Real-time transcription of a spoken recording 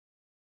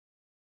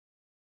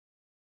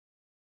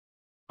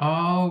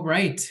All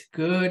right.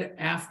 Good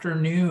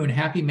afternoon.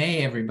 Happy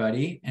May,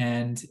 everybody.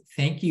 And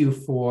thank you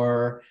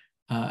for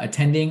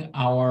attending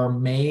our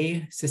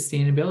May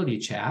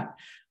Sustainability Chat.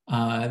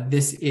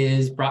 This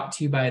is brought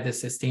to you by the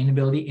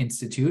Sustainability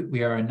Institute.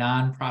 We are a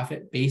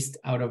nonprofit based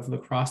out of La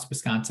Crosse,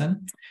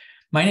 Wisconsin.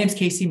 My name is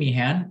Casey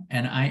Meehan,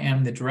 and I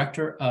am the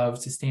Director of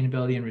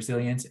Sustainability and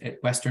Resilience at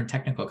Western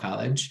Technical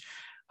College.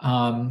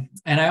 And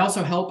I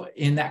also help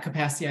in that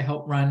capacity. I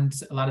help run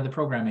a lot of the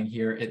programming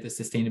here at the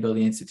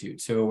Sustainability Institute.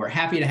 So we're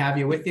happy to have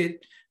you with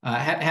it.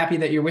 Happy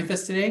that you're with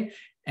us today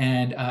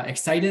and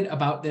excited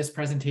about this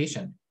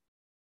presentation.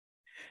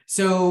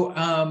 So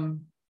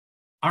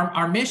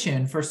our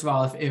mission, first of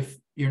all, if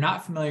you're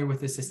not familiar with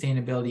the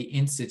Sustainability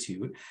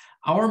Institute,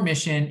 our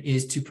mission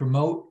is to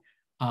promote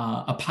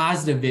a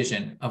positive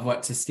vision of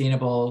what a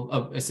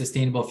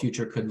sustainable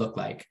future could look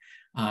like.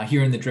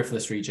 Here in the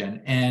Driftless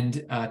region,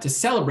 and to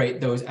celebrate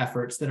those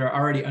efforts that are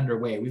already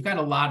underway. We've got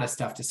a lot of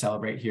stuff to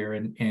celebrate here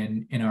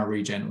in our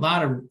region, a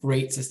lot of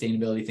great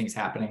sustainability things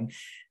happening.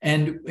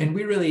 And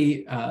we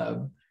really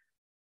feel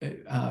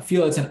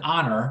it's an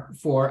honor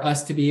for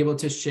us to be able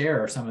to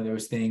share some of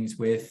those things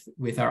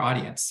with our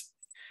audience.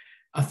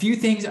 A few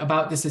things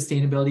about the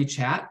Sustainability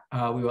Chat.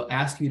 We will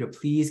ask you to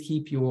please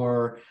keep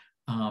your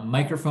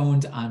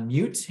microphones on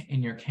mute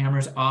and your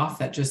cameras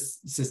off. It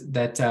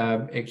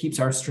keeps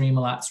our stream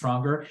a lot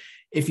stronger.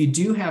 If you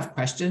do have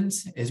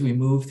questions as we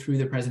move through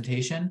the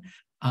presentation,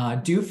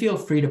 do feel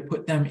free to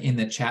put them in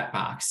the chat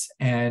box,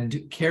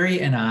 and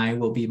Carrie and I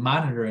will be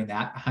monitoring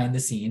that behind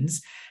the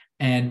scenes.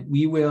 And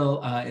we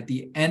will at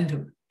the end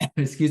of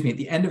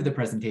the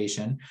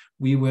presentation,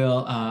 we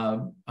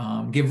will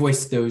give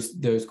voice to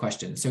those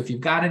questions. So if you've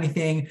got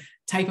anything,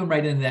 type them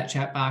right into that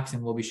chat box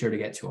and we'll be sure to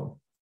get to them.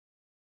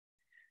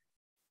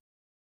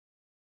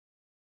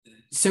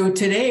 So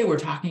today we're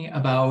talking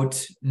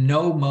about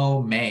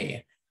Mow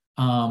May.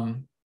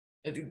 In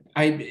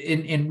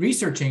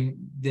researching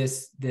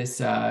this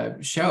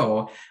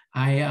show,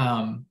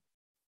 I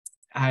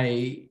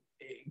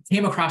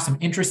came across some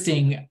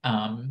interesting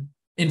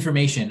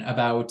information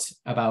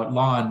about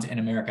lawns in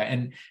America.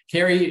 And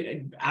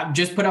Carrie, I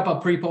just put up a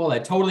pre-poll. I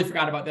totally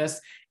forgot about this.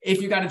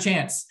 If you got a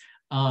chance,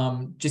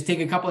 just take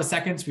a couple of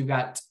seconds. We've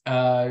got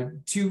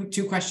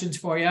two questions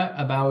for you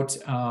about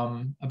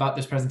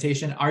this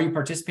presentation. Are you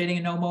participating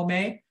in Mow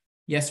May?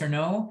 Yes or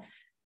no?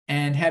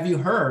 And have you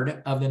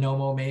heard of the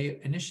Mow May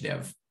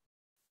initiative?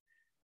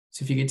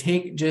 So if you could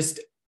take just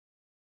a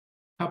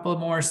couple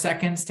more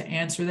seconds to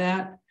answer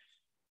that.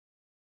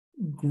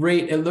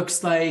 Great. It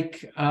looks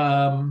like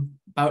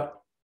about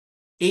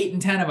 8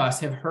 and 10 of us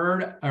have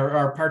heard or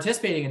are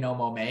participating in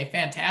Mow May.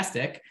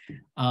 Fantastic.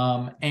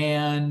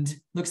 And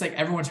looks like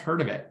everyone's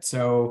heard of it.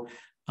 So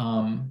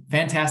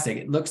fantastic.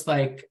 It looks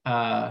like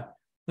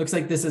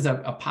this is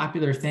a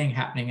popular thing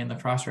happening in La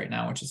Crosse right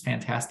now, which is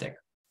fantastic.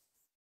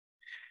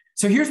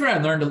 So here's what I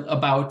learned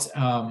about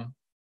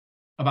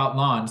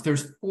lawns.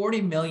 There's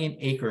 40 million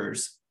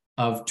acres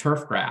of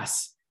turf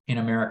grass in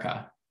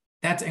America.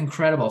 That's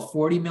incredible.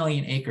 40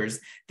 million acres.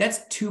 That's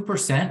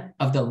 2%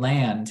 of the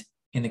land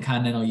in the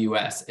continental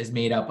US is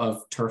made up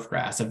of turf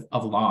grass,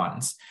 of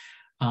lawns.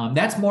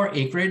 That's more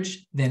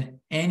acreage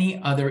than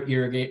any other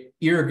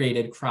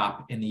irrigated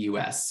crop in the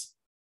US.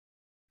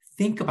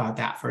 Think about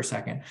that for a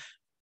second.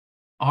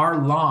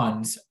 Our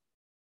lawns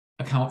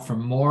account for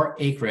more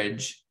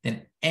acreage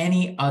than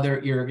any other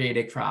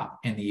irrigated crop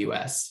in the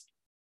US.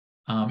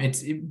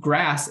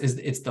 Grass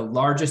is the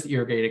largest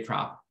irrigated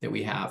crop that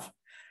we have.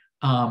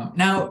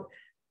 Now,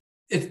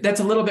 that's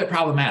a little bit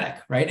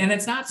problematic, right? And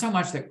it's not so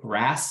much that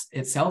grass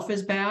itself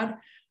is bad.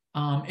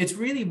 It's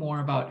really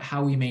more about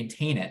how we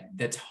maintain it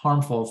that's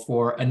harmful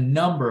for a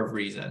number of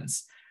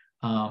reasons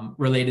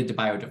related to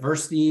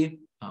biodiversity,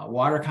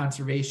 water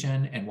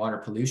conservation and water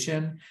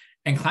pollution,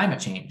 and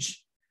climate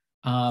change.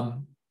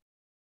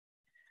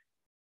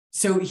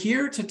 So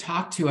here to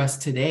talk to us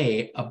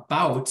today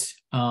about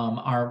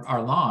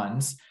our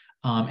lawns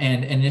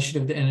and an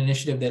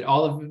initiative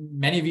that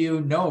many of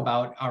you know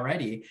about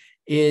already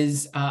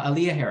is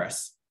Aaliyah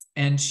Harris.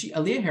 And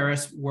Aaliyah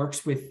Harris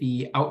works with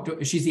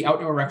she's the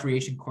outdoor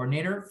recreation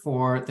coordinator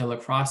for the La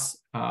Crosse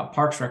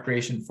Parks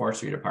Recreation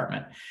Forestry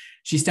Department.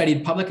 She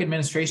studied public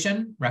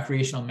administration,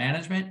 recreational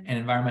management, and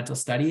environmental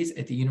studies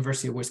at the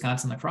University of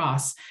Wisconsin-La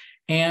Crosse.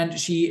 And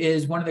she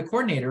is one of the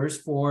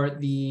coordinators for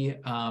the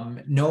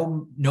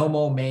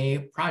Mow May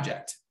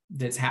project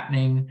that's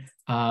happening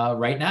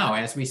right now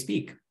as we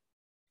speak.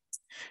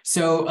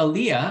 So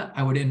Aaliyah,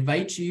 I would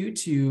invite you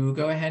to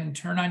go ahead and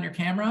turn on your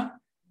camera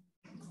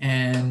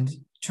and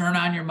turn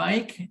on your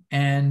mic,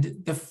 and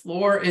the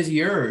floor is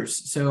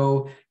yours.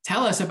 So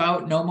tell us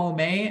about Mow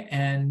May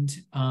and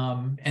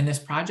this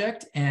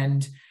project.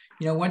 And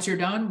once you're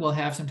done, we'll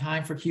have some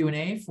time for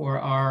Q&A for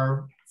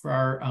our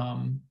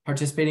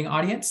participating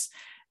audience.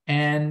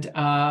 And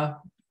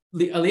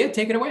Aaliyah,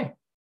 take it away.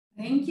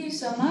 Thank you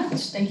so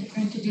much. Thank you for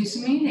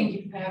introducing me. Thank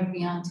you for having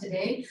me on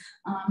today.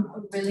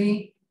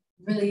 Really,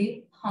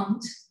 really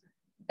pumped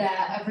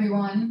that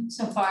everyone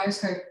so far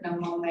has heard of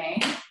Mow May.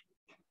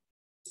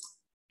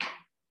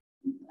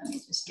 Let me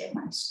just get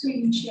my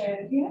screen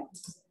shared here.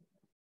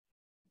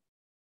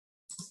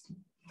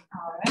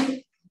 All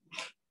right.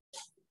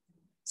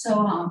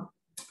 So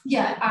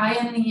yeah, I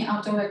am the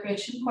outdoor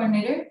recreation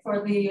coordinator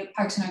for the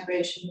Parks and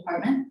Recreation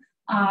Department.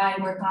 I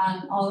work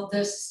on all of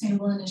the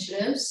sustainable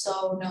initiatives,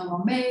 so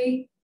Mow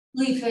May,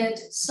 Leaf It,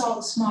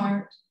 Salt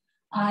Smart.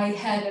 I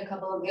head a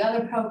couple of the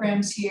other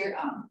programs here,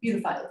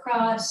 Beautify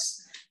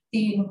Lacrosse,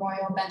 the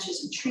Memorial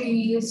Benches and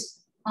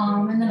Trees,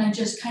 and then I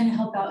just kind of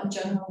help out in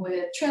general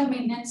with trail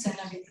maintenance and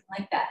everything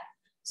like that.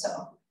 So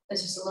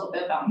that's just a little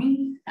bit about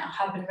me. Now,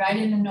 hopping right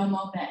into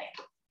Mow May.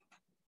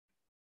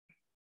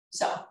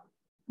 So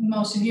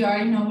most of you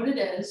already know what it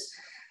is.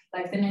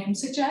 Like the name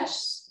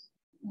suggests,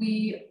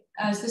 we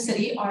as the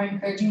city are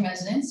encouraging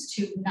residents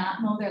to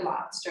not mow their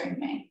lawns during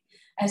May,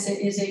 as it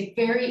is a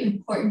very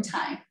important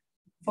time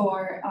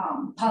for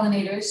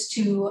pollinators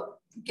to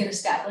get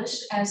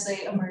established as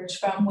they emerge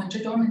from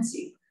winter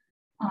dormancy.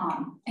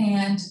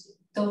 And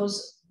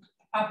those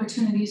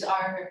opportunities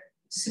are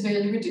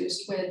severely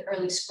reduced with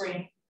early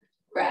spring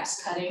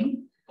grass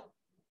cutting,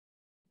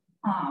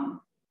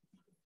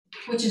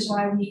 which is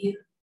why we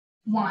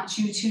want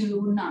you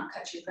to not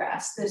cut your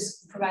grass.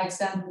 This provides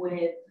them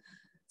with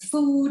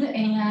food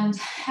and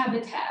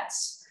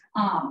habitats.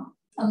 A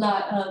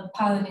lot of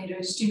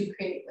pollinators do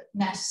create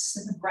nests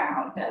in the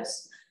ground,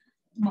 as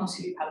most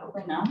of you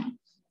probably know.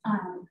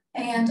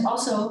 And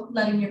also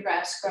letting your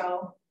grass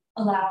grow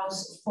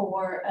allows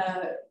for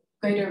a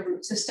greater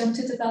root system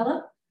to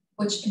develop,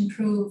 which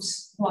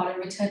improves water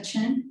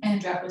retention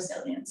and drought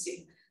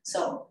resiliency.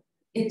 So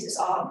it's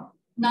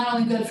not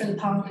only good for the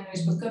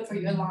pollinators, but good for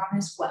your lawn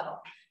as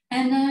well.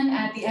 And then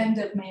at the end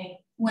of May,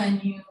 when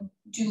you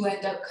do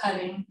end up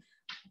cutting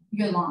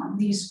your lawn,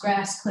 these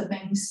grass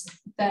clippings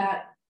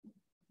that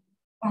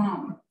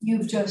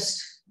you've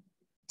just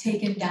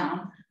taken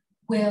down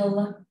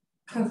will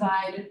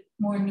provide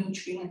more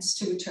nutrients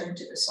to return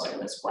to the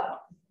soil as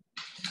well.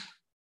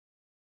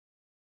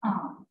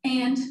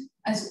 And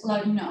as a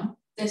lot of you know,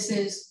 this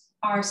is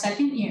our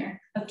second year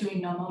of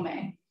doing Mow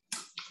May.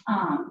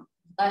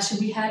 Last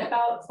year we had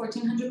about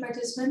 1,400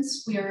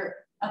 participants. We are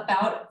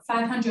about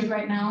 500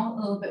 right now,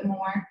 a little bit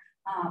more.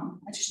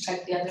 I just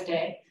checked the other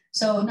day.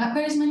 So not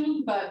quite as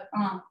many, but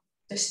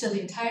there's still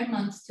the entire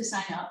month to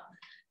sign up.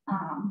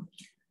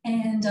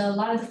 And a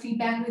lot of the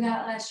feedback we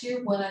got last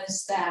year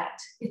was that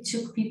it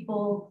took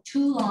people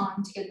too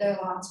long to get their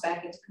lawns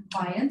back into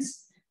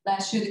compliance.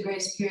 Last year, the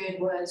grace period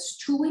was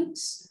 2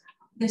 weeks.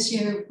 This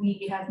year,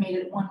 we have made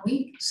it 1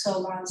 week. So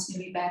lawns need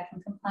to be back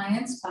in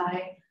compliance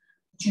by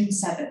June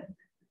 7th.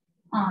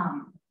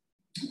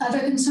 Other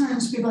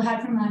concerns people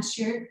had from last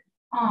year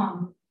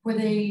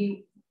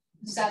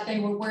is that they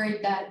were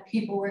worried that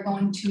people were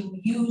going to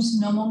use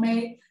Mow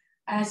May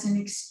as an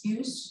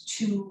excuse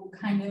to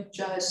kind of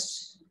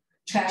just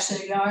trash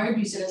their yard,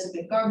 use it as a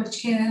big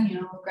garbage can, you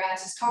know,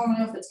 grass is tall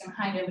enough, it's gonna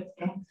hide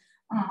everything.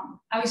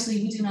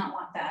 Obviously we do not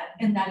want that,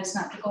 and that is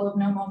not the goal of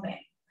Mow May.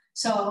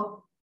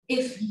 So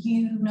if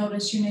you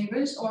notice your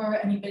neighbors or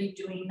anybody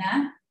doing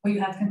that, or you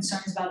have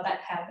concerns about that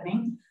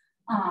happening,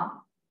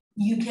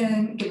 you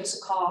can give us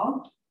a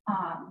call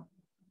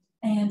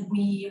and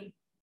we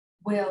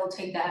will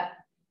take that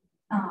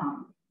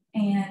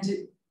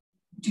and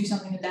do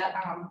something with that.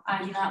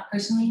 I do not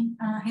personally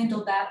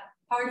handle that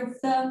part of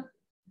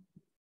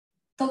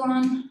the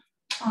lawn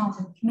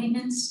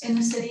maintenance in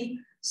the city,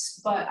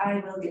 but I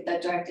will get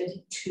that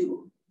directed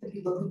to the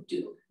people who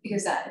do,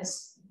 because that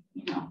is,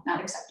 you know,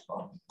 not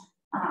acceptable.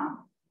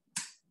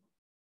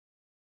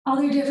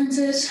 Other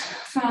differences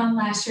from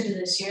last year to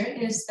this year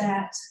is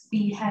that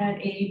we had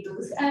a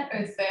booth at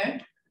Earth Fair.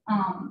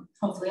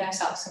 Hopefully I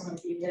saw some of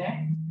you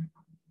there.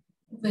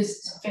 It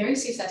was very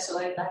successful,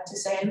 I'd like to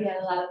say. We had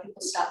a lot of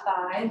people stop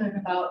by, learn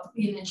about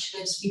the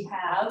initiatives we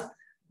have,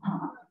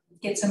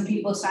 get some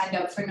people signed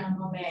up for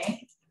Mow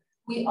May.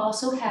 We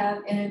also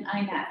have an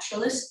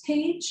iNaturalist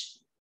page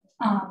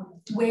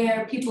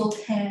where people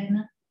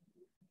can,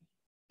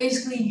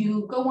 basically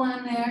you go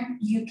on there,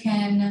 you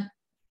can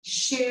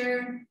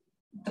share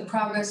the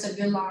progress of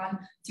your lawn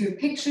through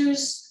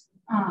pictures.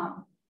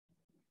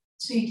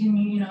 So you can,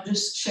 you know,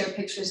 just share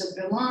pictures of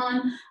your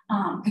lawn,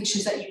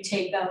 pictures that you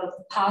take of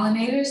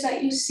pollinators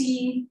that you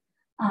see.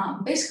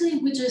 Basically,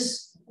 we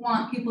just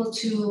want people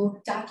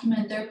to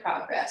document their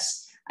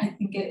progress. I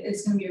think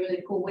it's going to be a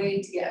really cool way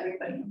to get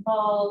everybody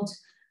involved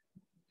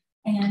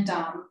and,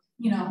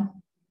 you know,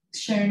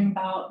 sharing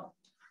about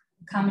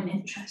common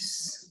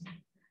interests.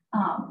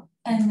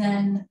 And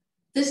then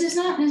this is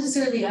not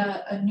necessarily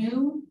a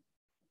new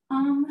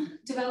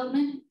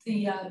development.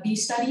 The bee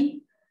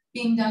study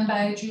being done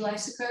by Drew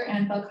Lysaker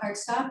and Bug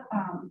Hartstop.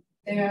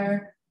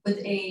 They're with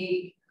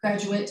a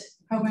graduate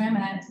program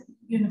at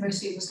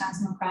University of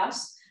Wisconsin-La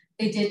Crosse.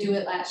 They did do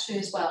it last year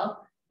as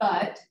well,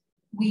 but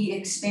we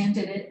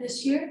expanded it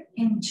this year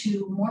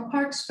into more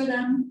parks for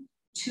them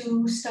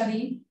to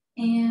study.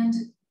 And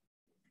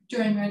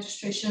during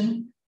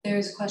registration,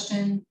 there's a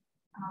question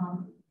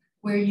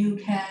where you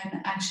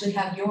can actually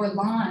have your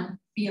lawn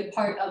be a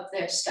part of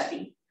their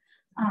study.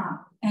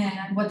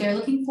 And what they're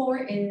looking for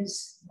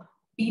is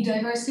bee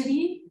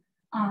diversity,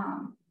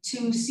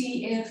 to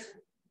see if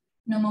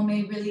Mow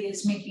May really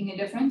is making a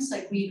difference,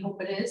 like we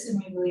hope it is,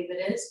 and we believe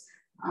it is.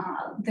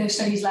 Their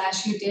studies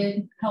last year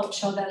did help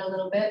show that a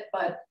little bit,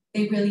 but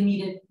they really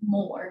needed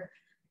more.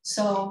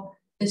 So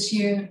this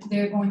year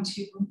they're going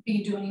to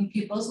be doing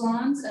people's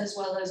lawns as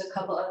well as a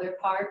couple other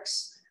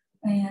parks.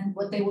 And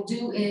what they will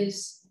do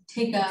is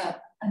take a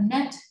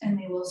net and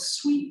they will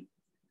sweep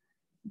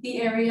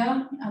the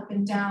area up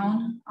and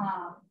down,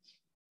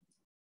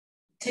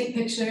 take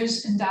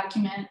pictures and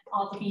document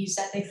all the bees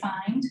that they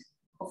find.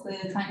 Hopefully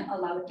they find a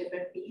lot of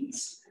different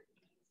bees.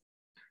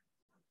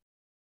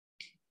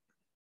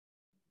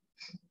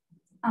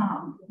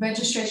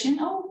 Registration,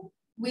 oh,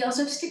 we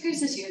also have stickers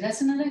this year.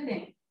 That's another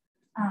thing.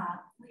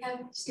 We have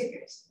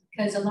stickers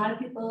because a lot of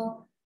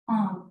people,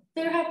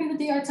 they're happy with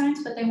the yard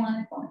signs, but they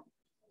want it going.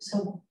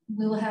 So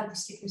we will have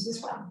stickers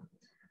as well.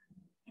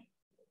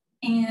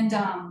 And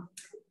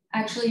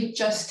actually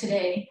just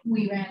today,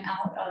 we ran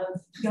out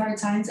of yard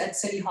signs at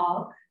City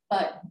Hall,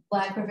 but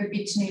Black River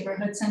Beach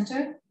Neighborhood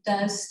Center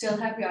does still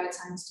have yard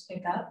signs to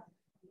pick up.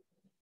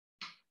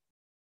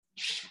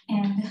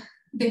 And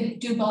they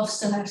do both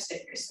still have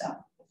stickers though.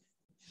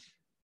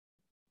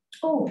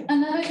 Oh,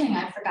 another thing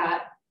I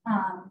forgot.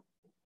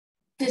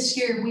 This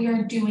year we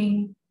are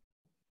doing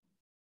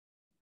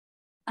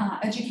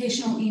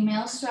educational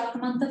emails throughout the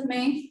month of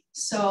May.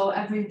 So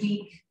every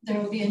week there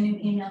will be a new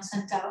email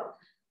sent out.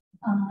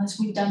 As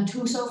we've done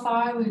 2 so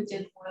far. We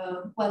did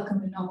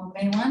Welcome to Mow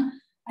May one.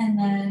 And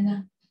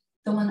then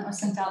the one that was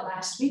sent out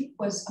last week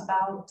was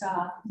about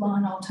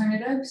lawn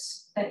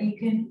alternatives that you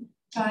can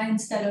try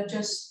instead of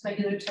just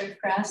regular turf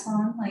grass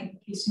lawn,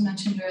 like Casey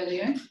mentioned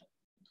earlier.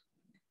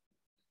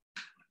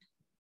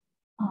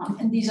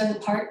 And these are the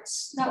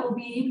parks that will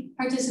be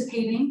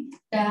participating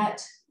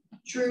that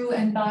Drew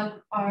and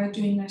Bug are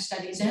doing their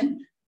studies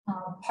in.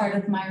 Part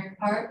of Myrick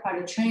Park,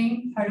 part of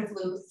Train, part of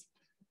Luth,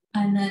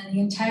 and then the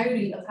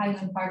entirety of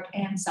Highland Park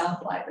and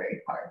South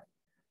Library Park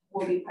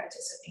will be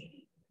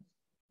participating.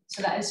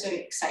 So that is very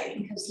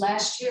exciting because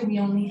last year we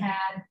only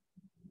had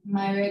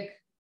Myrick,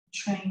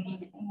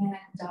 Train, and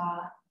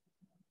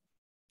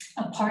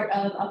a part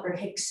of Upper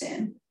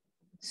Hickson.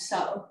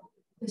 So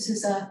this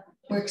is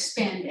we're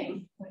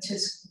expanding, which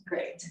is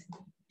great.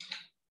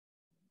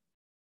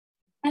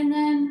 And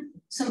then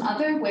some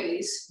other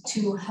ways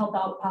to help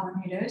out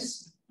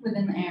pollinators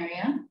within the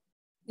area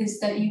is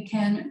that you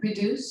can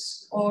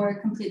reduce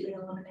or completely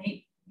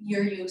eliminate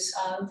your use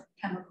of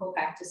chemical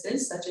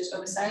practices such as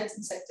herbicides,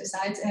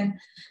 insecticides, and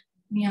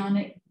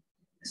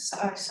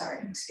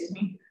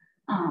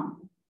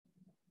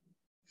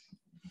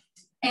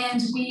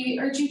and we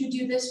urge you to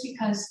do this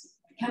because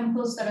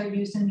chemicals that are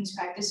used in these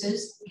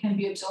practices can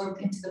be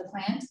absorbed into the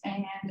plant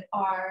and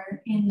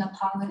are in the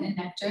pollen and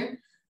nectar,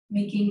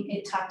 making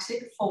it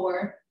toxic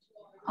for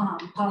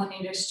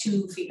pollinators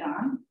to feed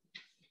on.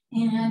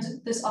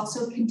 And this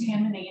also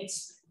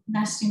contaminates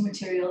nesting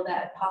material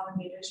that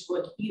pollinators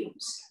would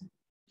use.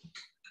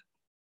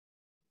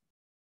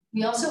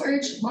 We also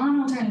urge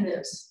lawn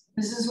alternatives.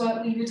 This is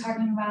what we were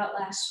talking about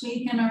last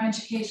week in our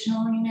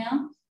educational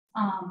email.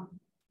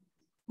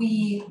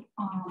 We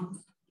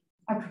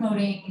are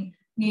promoting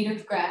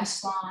native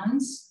grass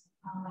lawns,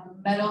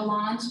 meadow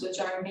lawns, which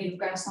are native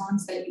grass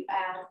lawns that you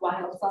add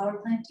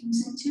wildflower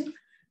plantings into,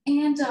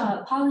 and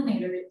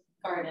pollinator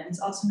gardens,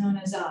 also known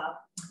as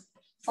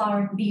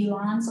flower and bee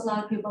lawns, a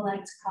lot of people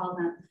like to call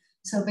them.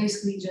 So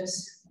basically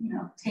just,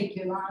 take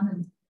your lawn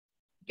and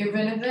get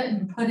rid of it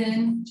and put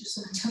in just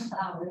a bunch of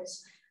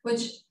flowers,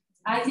 which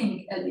I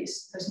think, at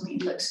least personally,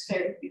 looks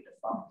very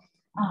beautiful.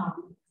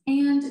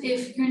 And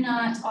if you're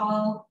not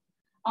all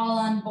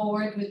on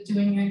board with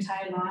doing your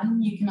entire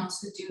lawn, you can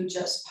also do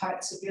just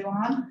parts of your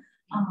lawn,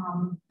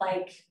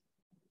 like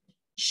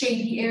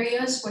shady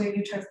areas where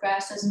your turf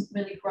grass doesn't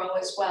really grow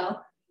as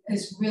well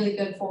is really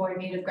good for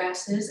native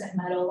grasses and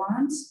meadow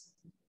lawns,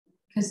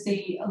 because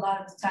they a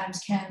lot of the times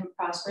can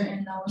prosper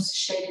in those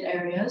shaded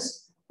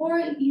areas. Or,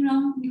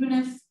 even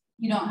if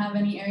you don't have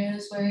any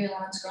areas where your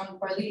lawn's growing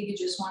poorly, you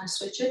just want to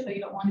switch it, but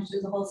you don't want to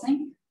do the whole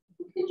thing,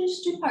 you can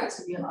just do parts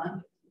of your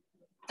lawn.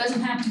 It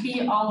doesn't have to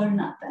be all or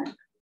nothing.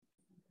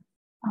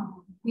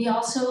 We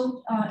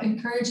also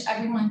encourage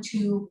everyone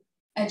to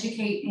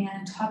educate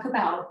and talk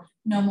about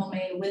Mow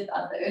May with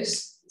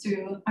others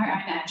through our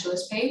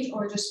iNaturalist page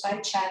or just by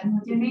chatting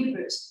with your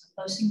neighbors,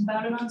 posting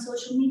about it on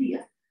social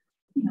media.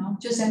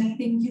 Just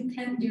anything you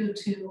can do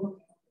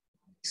to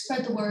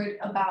spread the word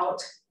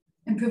about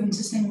improving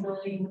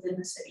sustainability within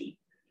the city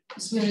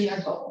is really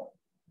our goal.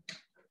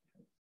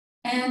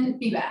 And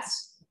bee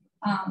baths.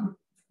 A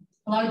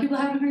lot of people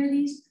haven't heard of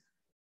these,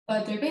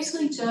 but they're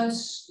basically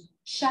just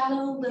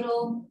shallow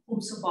little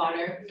pools of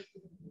water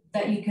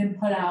that you can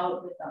put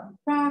out with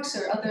rocks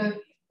or other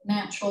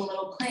natural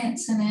little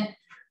plants in it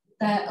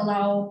that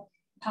allow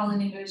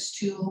pollinators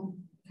to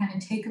kind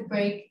of take a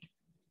break,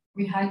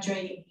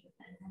 rehydrate,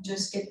 and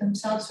just get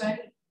themselves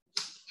ready.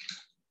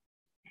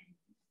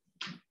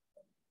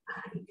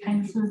 I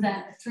kind of flew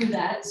through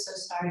that, so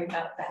sorry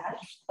about that,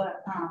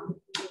 but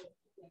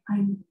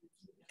I'm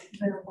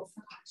available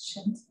for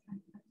questions.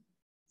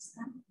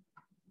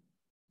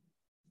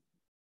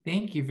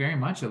 Thank you very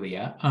much,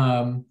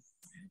 Aaliyah.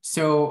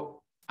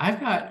 So I've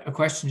got a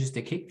question just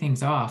to kick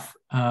things off.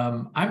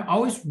 I'm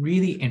always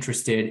really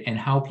interested in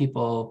how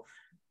people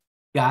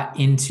got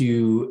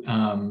into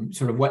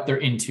sort of what they're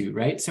into,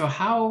 right? So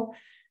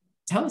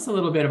tell us a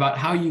little bit about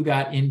how you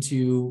got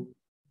into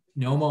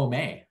Mow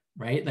May,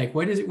 right? Like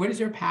what is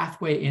your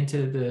pathway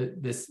into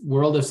this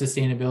world of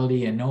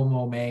sustainability and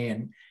Mow May,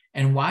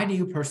 and why do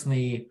you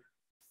personally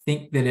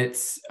think that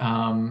it's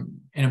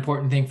an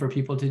important thing for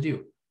people to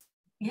do?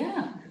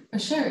 Yeah, for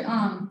sure.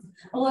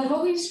 Well, I've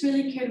always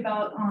really cared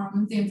about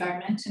the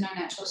environment and our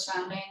natural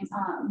surroundings.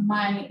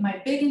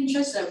 My big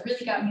interest that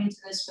really got me into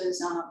this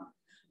was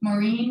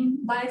marine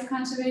life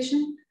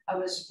conservation. I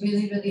was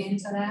really, really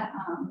into that.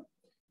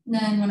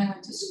 Then when I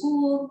went to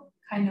school,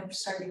 kind of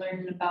started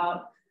learning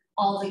about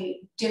all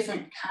the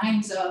different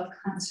kinds of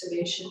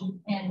conservation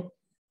and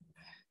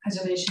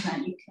preservation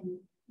that you can,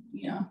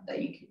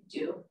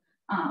 do.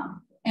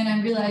 And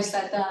I realized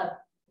that the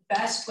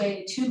best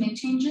way to make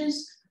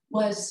changes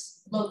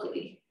was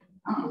locally.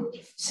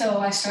 So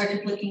I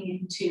started looking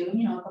into,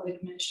 public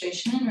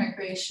administration and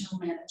recreational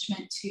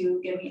management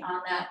to get me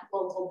on that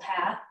local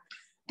path,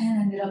 and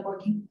ended up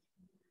working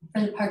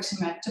for the Parks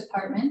and Rec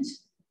department.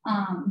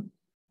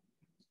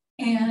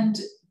 And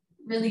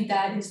really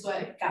that is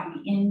what got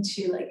me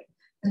into like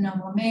the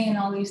Mow May and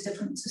all these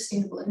different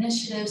sustainable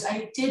initiatives.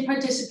 I did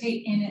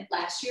participate in it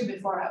last year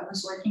before I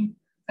was working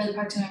for the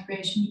Parks and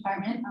Recreation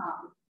department.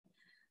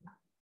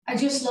 I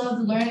just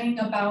love learning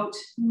about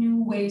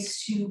new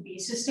ways to be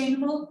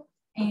sustainable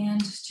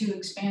and to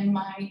expand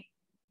my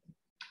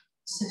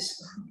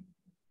system.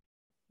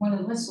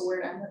 What's the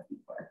word I'm looking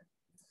for?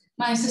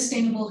 My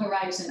sustainable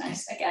horizon, I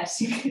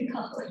guess you could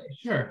call it.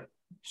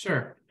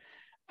 Sure.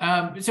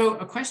 So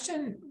a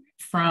question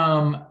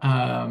from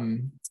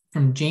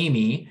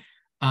Jamie.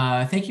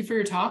 Thank you for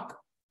your talk.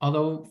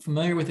 Although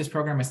familiar with this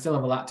program, I still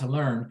have a lot to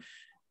learn.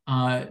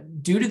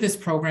 Due to this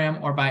program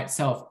or by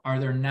itself, are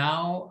there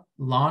now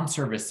lawn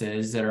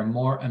services that are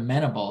more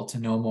amenable to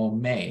Mow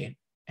May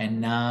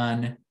and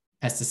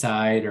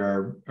non-pesticide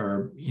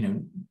or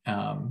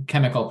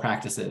chemical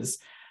practices?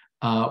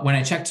 When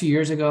I checked 2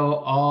 years ago,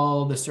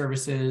 all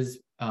the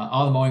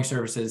mowing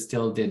services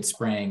still did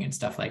spraying and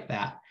stuff like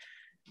that.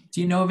 Do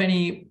you know of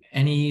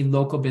any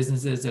local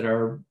businesses that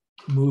are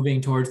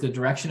moving towards the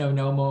direction of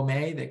Mow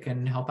May that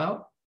can help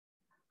out?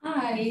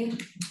 I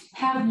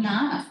have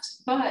not,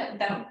 but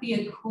that would be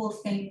a cool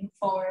thing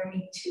for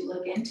me to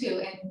look into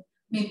and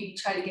maybe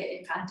try to get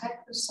in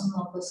contact with some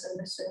local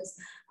services.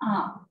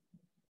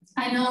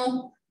 I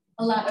know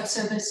a lot of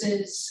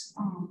services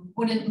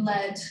wouldn't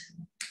let,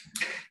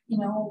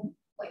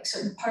 like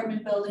certain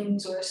apartment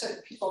buildings or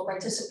certain people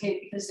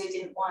participate because they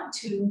didn't want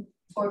to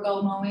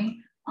forego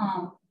mowing.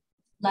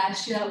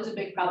 Last year, that was a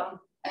big problem.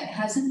 It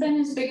hasn't been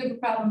as big of a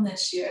problem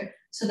this year.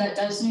 So that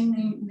does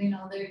mean,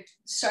 they're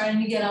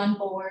starting to get on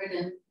board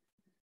and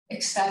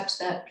accept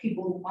that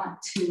people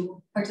want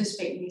to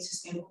participate in these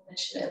sustainable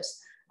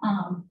initiatives.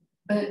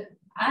 But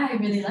I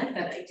really like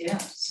that idea.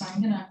 So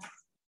I'm gonna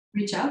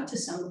reach out to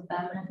some of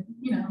them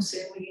and, see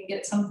if we can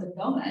get something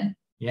going.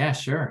 Yeah,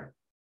 sure.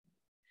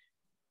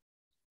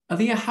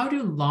 Aaliyah, how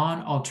do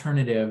lawn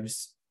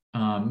alternatives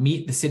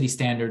meet the city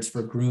standards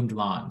for groomed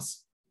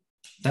lawns?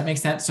 Does that make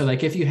sense? So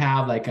like if you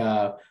have like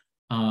a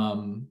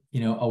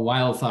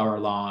wildflower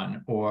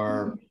lawn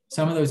or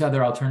some of those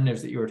other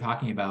alternatives that you were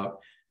talking about,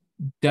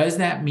 does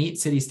that meet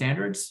city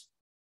standards?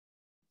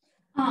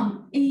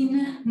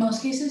 In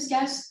most cases,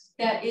 yes.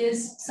 That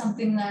is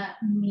something that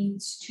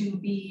needs to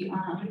be,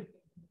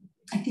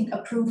 I think,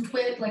 approved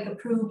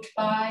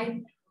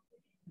by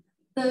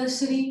the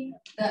city,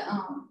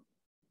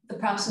 the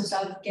process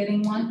of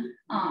getting one.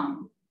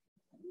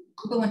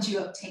 But once you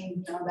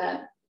obtain,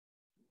 that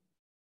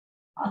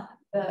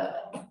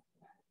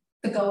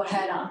the go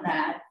ahead on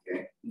that,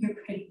 you're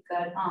pretty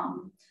good.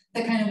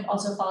 That kind of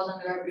also falls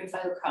under our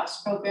Beautify La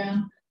Crosse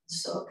program.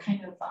 So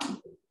kind of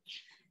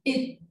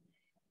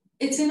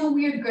it's in a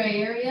weird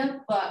gray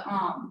area, but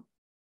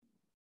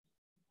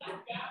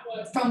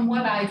from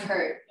what I've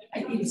heard,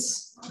 it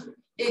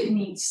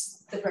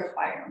meets the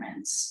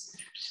requirements.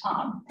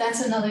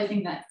 That's another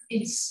thing that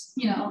it's,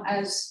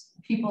 as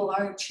people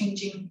are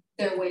changing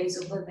their ways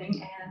of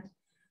living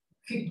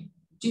and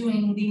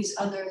doing these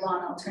other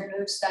lawn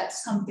alternatives,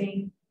 that's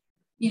something,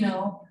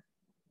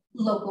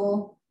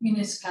 local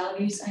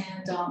municipalities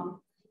and,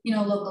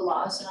 local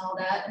laws and all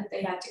that,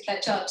 they have to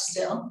catch up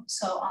still.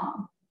 So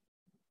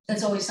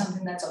that's always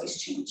something that's always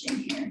changing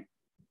here.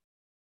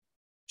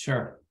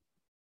 Sure.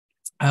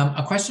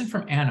 A question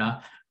from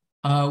Anna.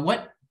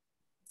 What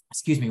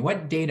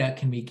data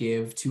can we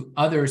give to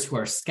others who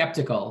are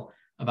skeptical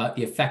about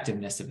the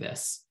effectiveness of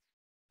this?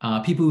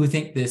 People who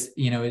think this,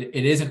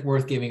 it isn't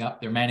worth giving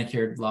up their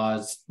manicured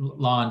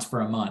lawns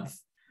for a month.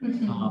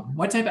 Mm-hmm.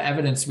 What type of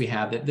evidence do we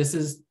have that this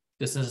is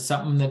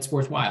something that's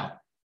worthwhile?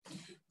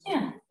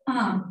 Yeah.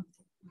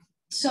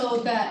 So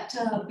that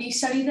bee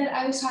study that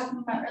I was talking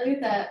about earlier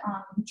that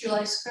Drew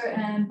Leisker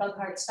and Bug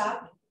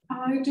Hardstock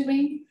are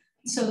doing,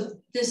 so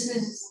this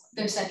is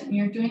their second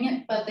year doing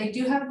it, but they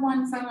do have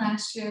one from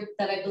last year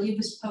that I believe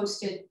was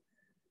posted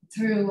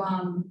through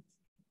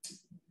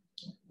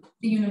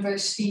the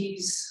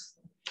universities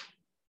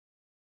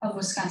of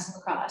Wisconsin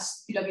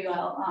Lacrosse,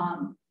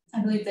 UWL.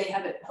 I believe they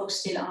have it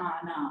posted on,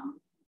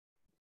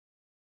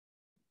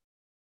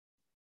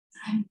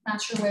 I'm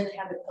not sure where they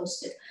have it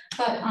posted,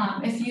 but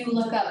if you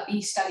look up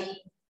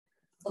e-study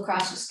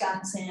Lacrosse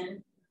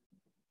Wisconsin,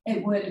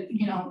 it would,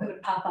 you know, it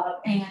would pop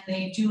up, and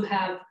they do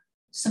have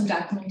some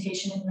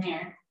documentation in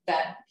there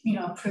that, you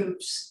know,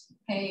 proves,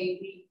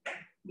 hey,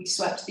 we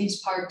swept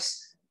these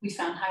parks, we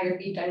found higher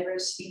bee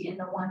diversity in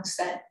the ones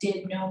that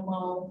did no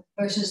mow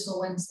versus the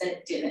ones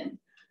that didn't.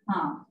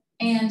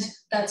 And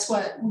that's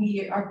what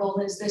our goal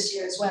is this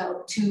year as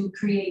well, to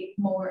create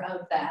more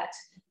of that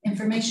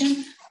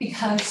information,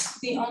 because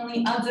the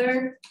only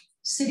other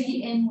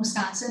city in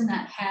Wisconsin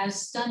that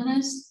has done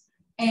this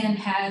and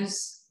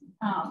has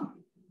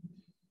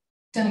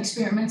done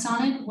experiments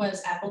on it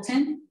was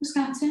Appleton,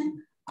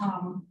 Wisconsin.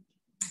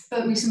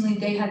 But recently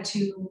they had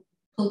to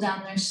pull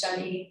down their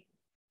study,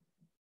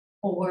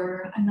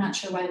 or I'm not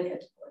sure why they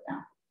had to pull it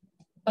down.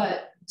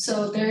 But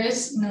so there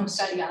is no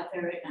study out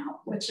there right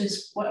now, which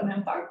is one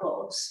of our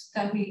goals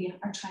that we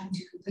are trying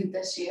to complete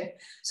this year.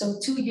 So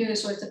 2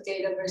 years worth of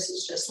data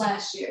versus just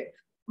last year,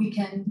 we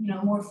can, you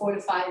know, more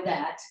fortify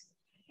that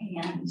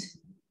and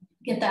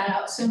get that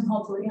out soon,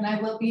 hopefully. And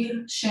I will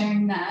be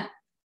sharing that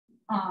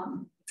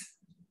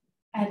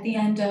at the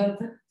end of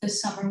the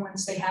summer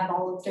once they have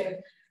all of their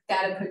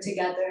data put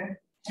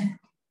together. And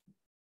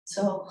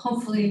so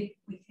hopefully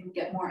we can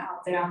get more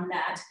out there on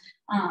that.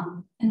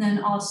 And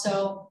then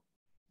also,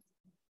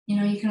 you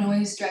know, you can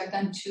always direct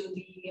them to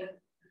the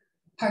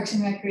Parks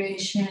and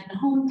Recreation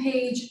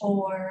homepage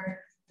or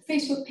the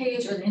Facebook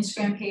page or the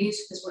Instagram page,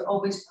 because we're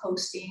always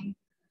posting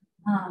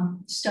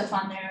stuff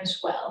on there as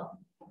well.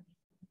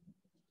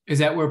 Is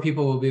that where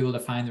people will be able to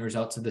find the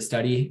results of the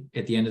study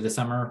at the end of the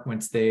summer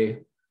once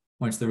the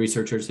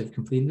researchers have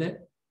completed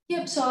it?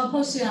 Yep, so I'll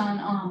post it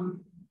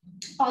on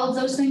all of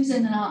those things,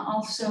 and then I'll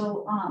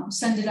also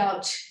send it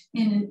out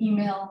in an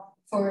email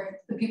for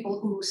the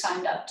people who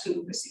signed up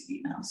to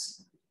receive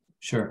emails.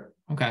 Sure.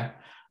 Okay.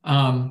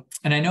 And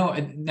I know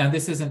now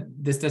this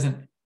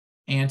doesn't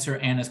answer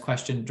Anna's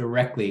question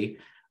directly,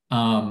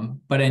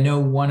 but I know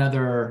one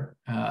other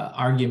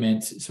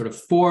argument sort of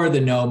for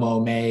the no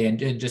mow May and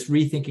just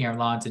rethinking our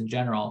lawns in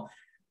general.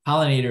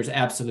 Pollinators,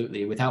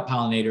 absolutely. Without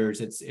pollinators,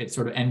 it's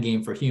sort of end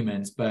game for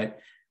humans. But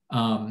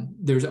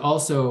there's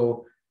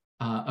also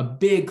a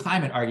big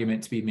climate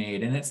argument to be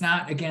made, and it's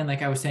not, again,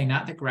 like I was saying,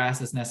 not that grass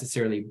is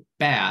necessarily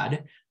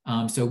bad.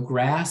 So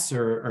grass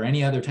or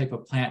any other type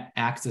of plant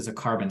acts as a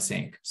carbon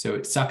sink. So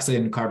it sucks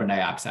in carbon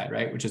dioxide,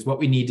 right? Which is what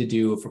we need to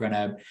do if we're going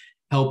to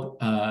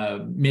help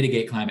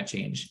mitigate climate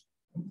change.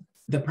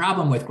 The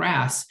problem with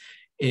grass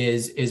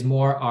is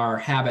more our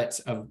habits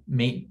of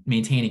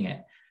maintaining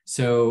it.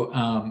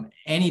 So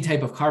any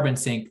type of carbon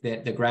sink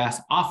that the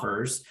grass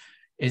offers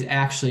is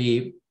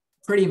actually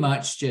pretty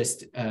much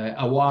just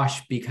a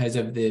wash because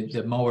of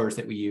the mowers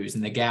that we use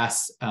and the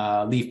gas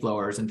leaf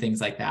blowers and things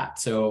like that.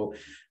 So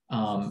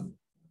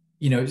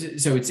you know,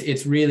 so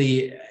it's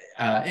really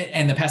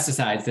and the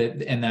pesticides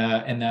and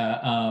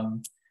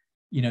the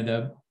you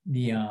know,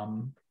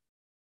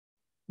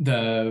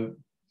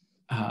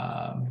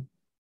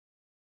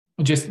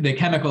 just the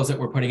chemicals that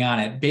we're putting on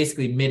it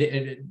basically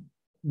it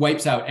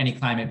wipes out any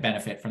climate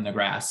benefit from the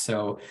grass.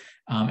 So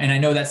and I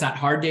know that's not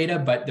hard data,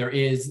 but there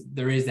is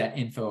that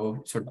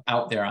info sort of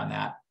out there on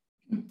that.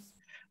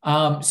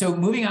 So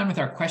moving on with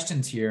our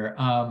questions here.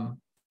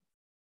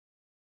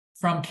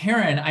 From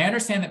Karen, I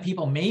understand that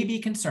people may be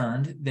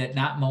concerned that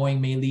not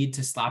mowing may lead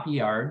to sloppy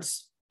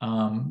yards,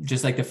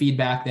 just like the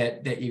feedback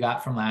that you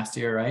got from last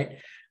year, right?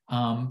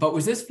 But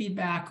was this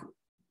feedback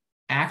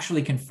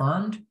actually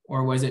confirmed,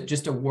 or was it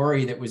just a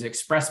worry that was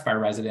expressed by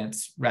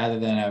residents rather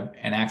than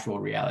an actual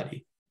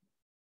reality?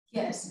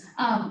 Yes,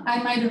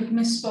 I might have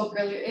misspoke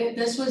earlier.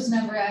 This was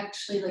never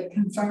actually like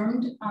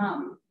confirmed.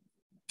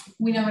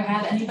 We never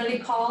had anybody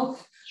call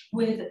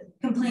with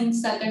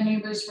complaints that their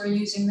neighbors were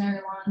using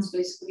their lawns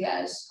basically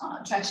as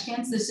trash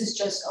cans. This is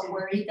just a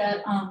worry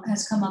that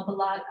has come up a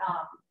lot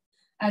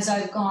as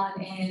I've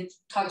gone and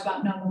talked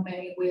about Mow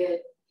May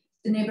with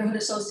the neighborhood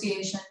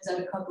associations at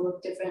a couple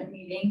of different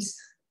meetings.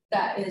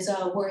 That is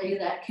a worry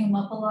that came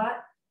up a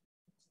lot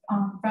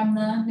from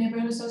the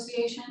neighborhood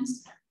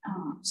associations.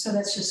 So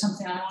that's just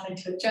something I wanted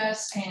to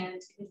address.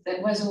 And if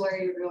there was a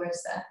worry of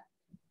yours, that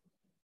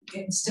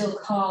you can still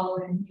call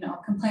and, you know,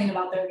 complain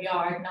about their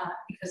yard, not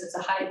because it's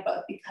a hide,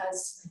 but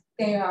because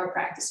they are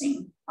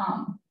practicing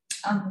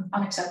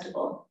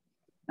unacceptable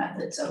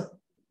methods of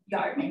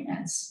yard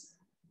maintenance.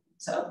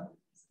 So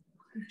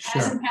it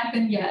hasn't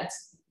happened yet.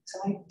 So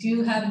I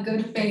do have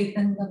good faith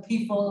in the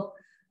people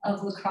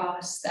of La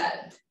Crosse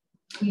that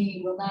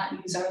we will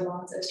not use our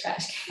lawns as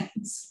trash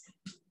cans.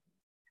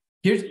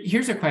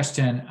 Here's a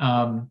question.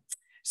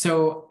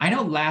 So I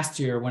know last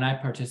year when I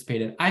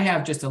participated, I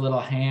have just a little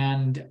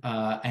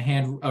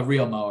a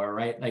real mower,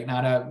 right? Like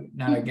not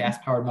a gas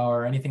powered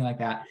mower or anything like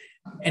that.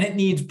 and it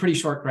needs pretty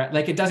short grass.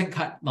 Like it doesn't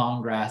cut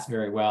long grass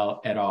very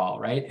well at all,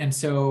 right? And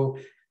so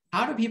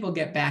how do people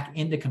get back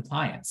into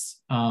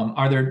compliance?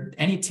 Are there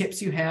any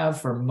tips you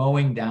have for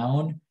mowing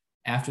down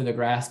after the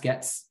grass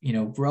gets,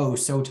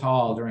 grows so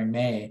tall during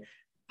May?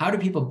 How do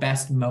people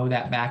best mow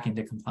that back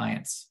into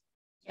compliance?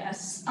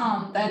 Yes,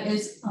 that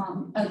is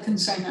a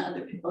concern that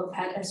other people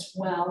have had as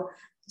well.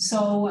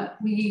 So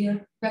we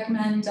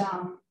recommend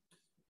that,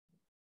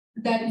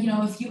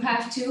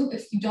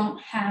 if you don't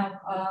have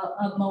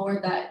a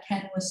mower that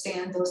can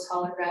withstand those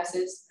taller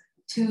grasses,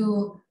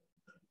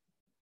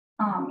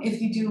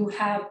 if you do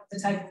have the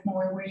type of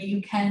mower where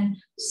you can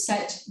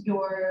set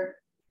your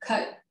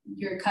cut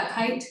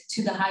height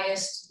to the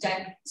highest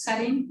deck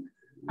setting,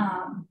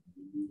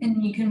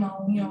 and you can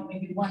mow,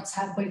 maybe once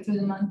halfway through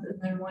the month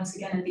and then once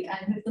again at the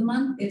end of the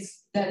month,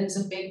 that is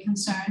a big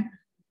concern.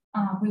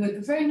 We would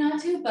prefer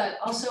not to, but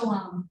also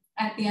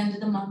at the end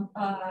of the month,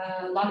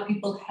 a lot of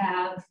people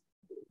have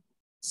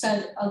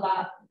said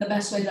the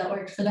best way that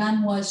worked for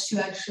them was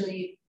to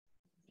actually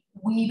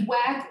weed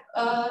whack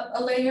a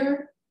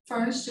layer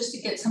first, just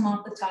to get some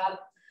off the top,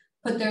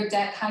 put their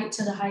deck height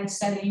to the highest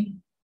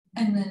setting,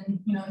 and then,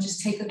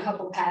 just take a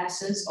couple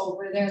passes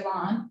over their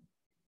lawn.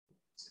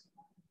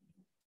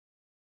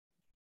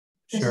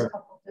 There's Sure. a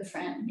couple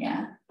different,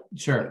 yeah.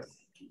 Sure.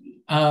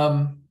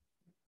 How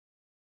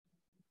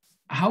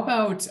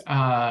about,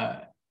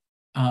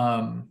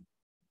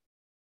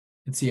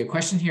 let's see, a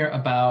question here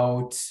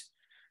about,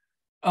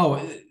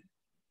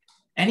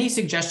 any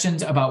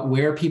suggestions about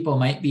where people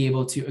might be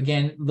able to,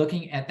 again,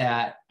 looking at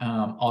that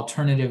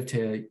alternative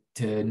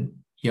to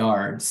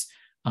yards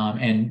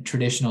and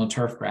traditional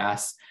turf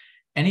grass,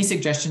 any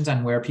suggestions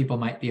on where people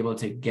might be able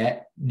to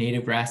get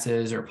native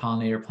grasses or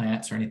pollinator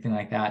plants or anything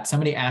like that?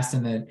 Somebody asked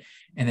in the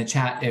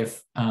chat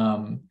if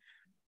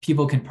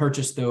people can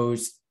purchase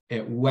those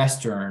at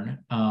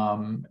Western,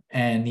 and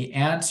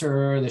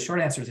the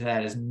short answer to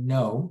that is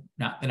no,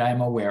 not that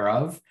I'm aware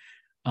of.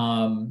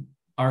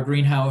 Our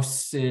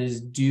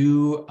greenhouses we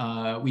do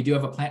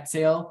have a plant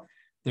sale.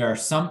 There are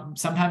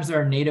sometimes there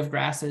are native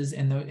grasses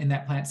in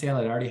that plant sale.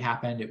 It already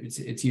happened.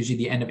 It's usually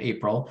the end of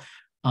April.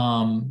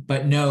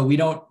 But no, we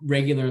don't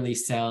regularly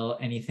sell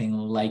anything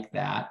like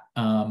that.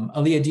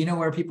 Aaliyah, do you know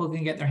where people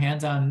can get their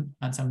hands on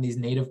some of these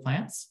native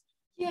plants?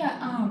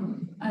 Yeah,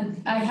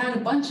 I had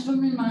a bunch of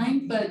them in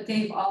mind, but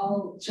they've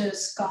all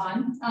just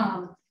gone.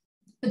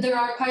 But there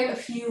are quite a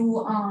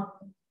few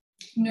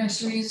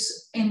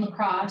nurseries in La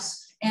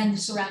Crosse and the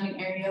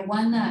surrounding area.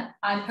 One that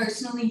I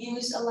personally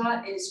use a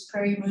lot is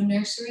Prairie Moon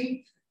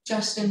Nursery,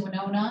 just in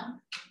Winona.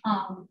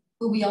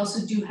 But we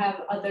also do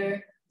have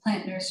other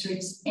plant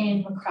nurseries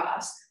in La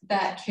Crosse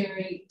that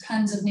carry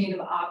tons of native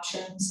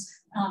options,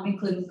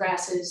 including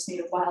grasses,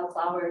 native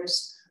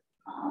wildflowers,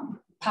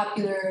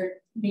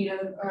 popular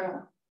native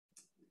or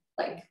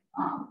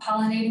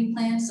pollinating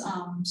plants,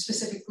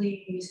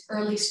 specifically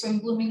early spring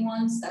blooming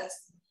ones.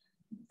 That's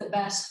the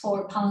best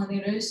for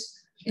pollinators,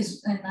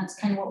 and that's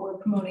kind of what we're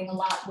promoting a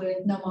lot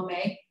with Mow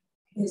May,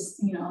 is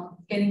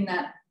getting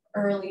that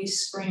early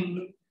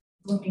spring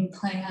blooming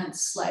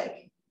plants,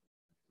 the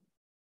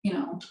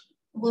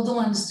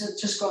ones that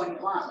just grow in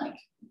your lawn, like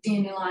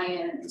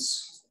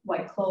dandelions,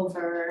 white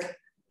clover,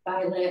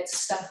 violets,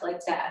 stuff like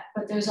that.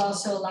 But there's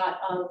also a lot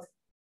of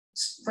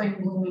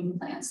spring blooming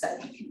plants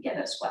that you can get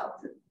as well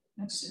through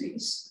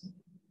nurseries.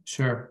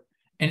 Sure.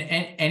 And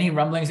any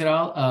rumblings at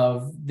all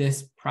of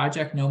this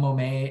project Mow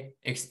May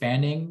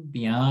expanding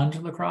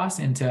beyond La Crosse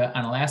into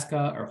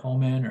Onalaska or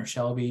Holmen or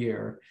Shelby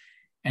or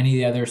any of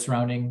the other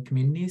surrounding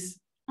communities?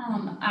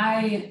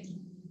 I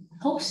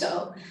hope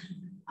so.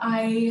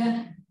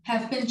 I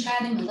have been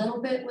chatting a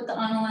little bit with the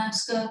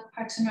Onalaska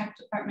Parks and Rec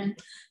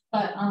department,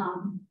 but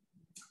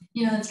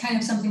it's kind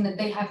of something that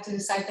they have to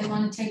decide they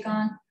want to take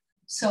on.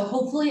 So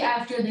hopefully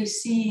after they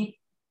see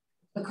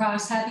La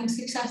Crosse having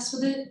success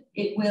with it,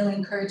 it will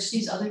encourage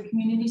these other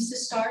communities to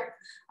start.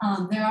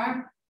 There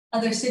are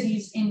other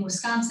cities in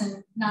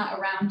Wisconsin, not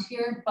around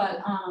here,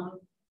 but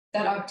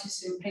that are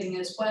participating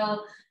as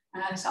well.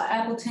 I saw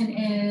Appleton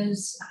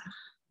is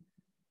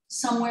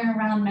somewhere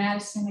around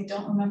Madison. I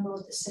don't remember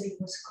what the city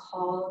was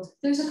called.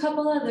 There's a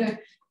couple other.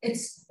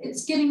 It's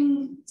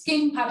getting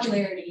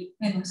popularity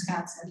in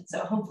Wisconsin,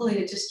 so hopefully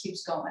it just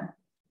keeps going.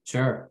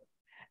 Sure.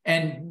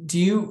 And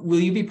will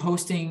you be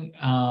posting?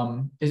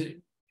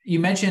 You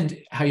mentioned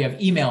how you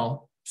have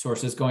email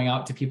sources going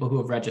out to people who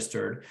have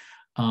registered.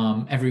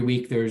 Every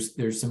week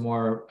there's some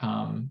more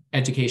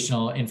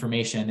educational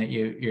information that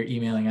you're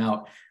emailing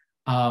out.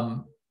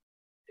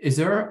 Is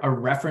there a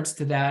reference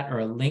to that or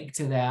a link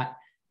to that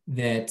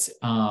is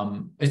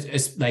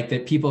like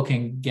that people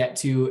can get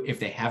to if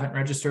they haven't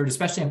registered?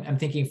 Especially I'm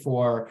thinking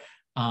for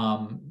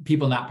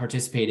people not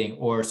participating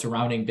or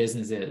surrounding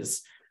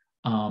businesses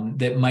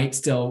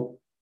that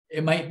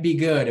it might be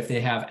good if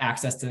they have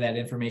access to that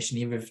information,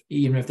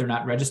 even if they're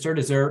not registered.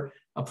 Is there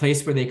a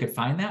place where they could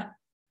find that?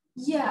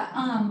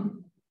 Yeah,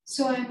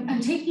 so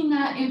I'm taking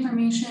that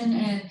information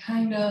and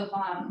kind of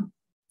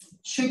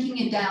shrinking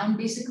it down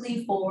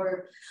basically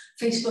for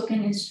Facebook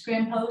and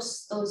Instagram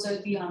posts. Those are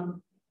the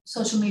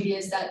social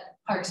medias that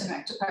Parks and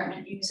Rec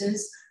Department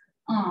uses.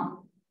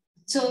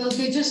 So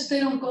they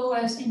don't go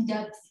as in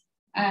depth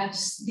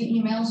as the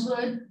emails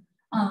would.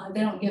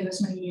 They don't give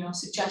as many,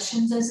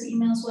 suggestions as the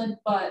emails would,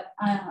 but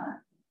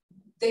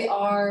they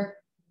are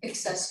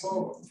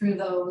accessible through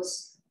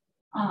those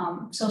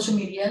social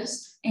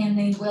medias, and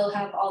they will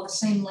have all the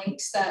same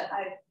links that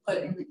I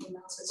put in the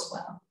emails as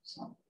well.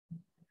 So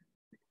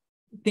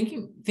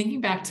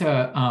thinking back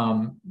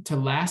to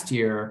last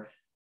year,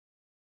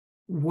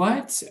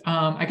 what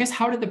I guess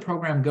how did the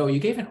program go? You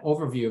gave an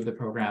overview of the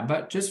program,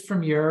 but just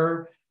from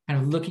your kind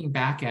of looking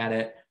back at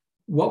it,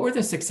 what were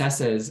the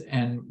successes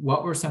and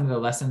what were some of the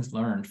lessons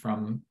learned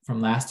from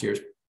last year's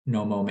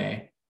Mow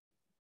May?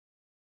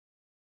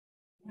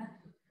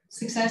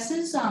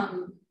 Successes,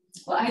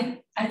 well,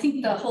 I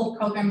think the whole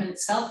program in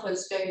itself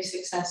was very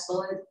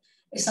successful.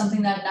 It's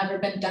something that had never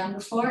been done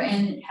before,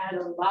 and it had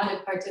a lot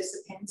of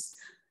participants.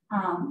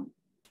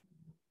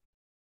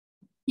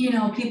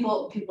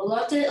 People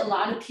loved it. A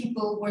lot of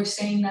people were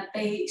saying that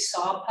they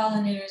saw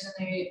pollinators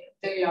in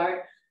their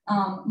yard.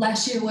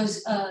 Last year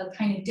was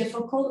kind of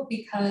difficult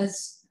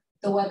because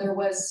the weather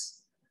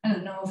was, I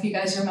don't know if you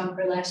guys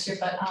remember last year,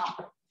 but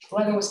the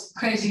weather was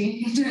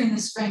crazy during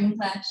the spring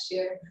last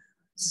year.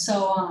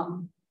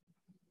 So,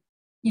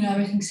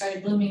 everything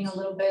started blooming a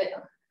little bit,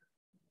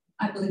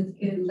 I believe,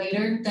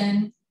 later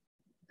than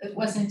it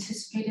was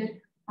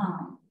anticipated.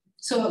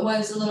 So it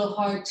was a little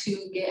hard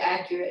to get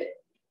accurate,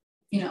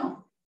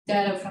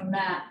 data from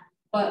that.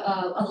 But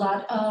a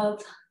lot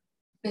of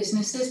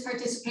businesses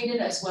participated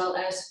as well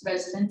as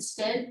residents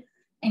did.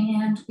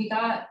 And we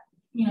got,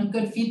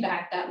 good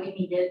feedback that we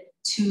needed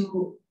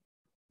to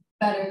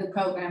better the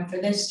program for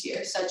this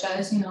year, such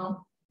as,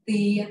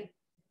 the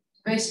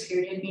grace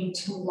period being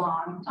too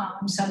long.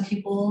 Some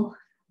people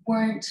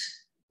weren't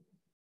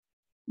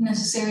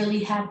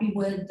necessarily happy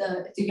with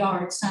the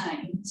yard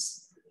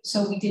signs.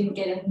 So we didn't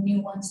get any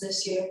new ones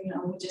this year.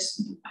 We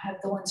just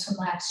have the ones from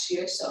last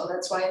year. So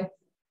that's why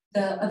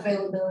the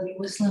availability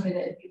was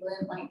limited. People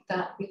didn't like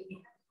that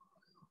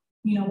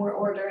we're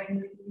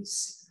ordering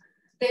these.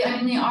 They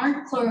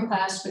are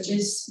chloroplast, which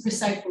is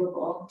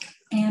recyclable.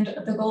 And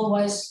the goal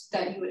was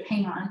that you would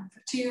hang on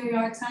to your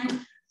yard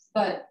sign.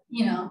 But,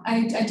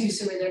 I do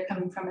see where they're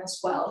coming from as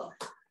well.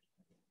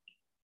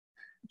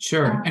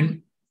 Sure.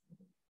 And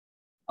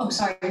oh,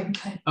 sorry.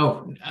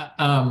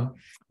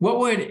 What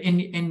would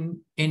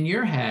in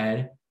your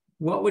head,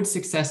 what would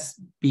success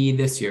be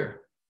this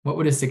year? What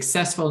would a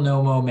successful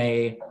Mow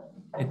May,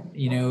 at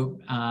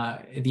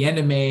the end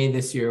of May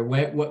this year?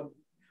 What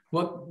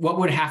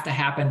would have to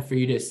happen for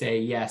you to say,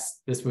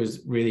 yes, this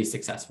was really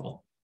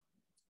successful?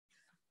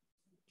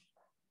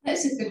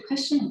 That's a good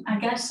question. I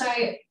guess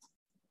I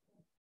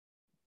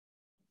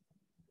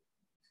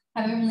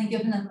haven't really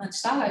given them much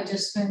thought. I've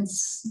just been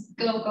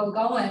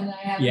go, and I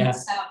haven't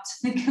stopped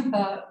to think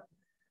about.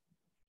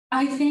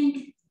 I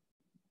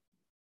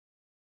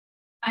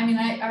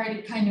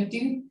already kind of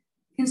do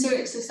consider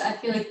it success. I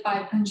feel like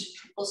 500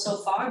 people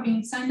so far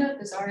being signed up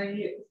is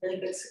already a really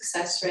good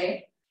success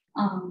rate.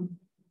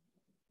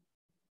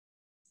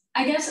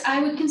 I guess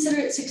I would consider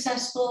it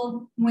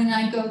successful when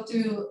I go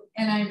through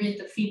and I read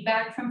the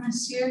feedback from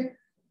this year,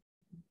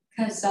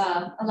 because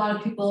a lot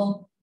of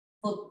people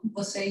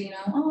will say,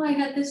 oh, I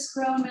had this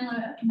grown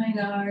in my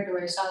yard,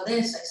 or I saw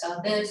this.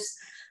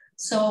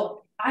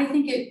 So I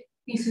think it'd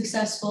be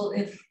successful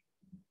if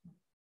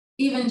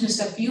even just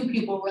a few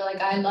people were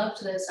like, I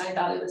loved this, I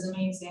thought it was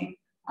amazing.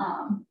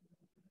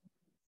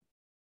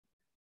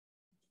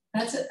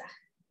 That's it.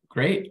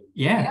 Great.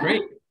 Yeah.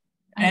 Great.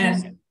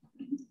 And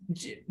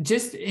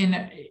just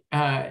in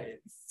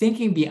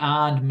thinking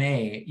beyond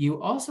May,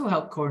 you also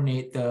help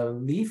coordinate the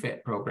Leaf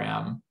It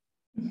program,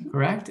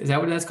 correct? Is that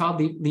what that's called?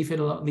 Leaf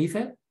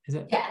It? Is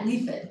it? Yeah,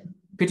 Leaf It.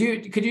 Could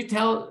you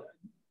tell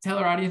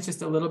our audience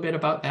just a little bit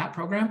about that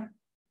program?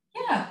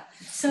 Yeah.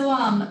 So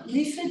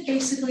Leaf It,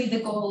 basically the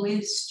goal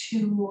is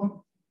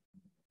to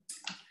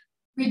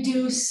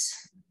reduce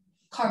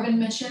carbon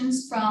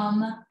emissions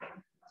from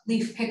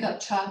leaf pickup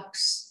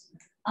trucks,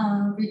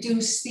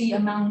 reduce the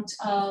amount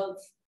of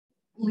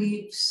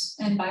leaves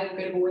and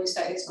biodegradable waste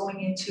that is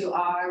going into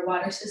our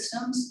water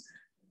systems.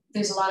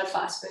 There's a lot of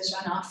phosphorus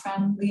runoff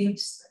from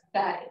leaves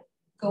that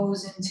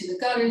goes into the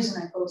gutters,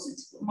 and that goes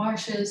into the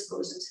marshes,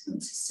 goes into the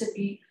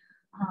Mississippi.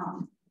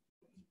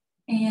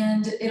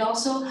 And it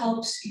also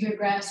helps your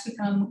grass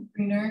become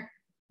greener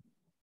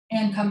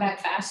and come back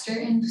faster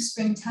in the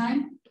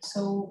springtime.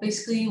 So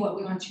basically what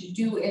we want you to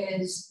do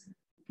is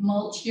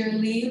mulch your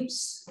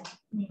leaves,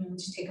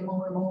 just take them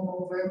over, mow them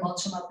over,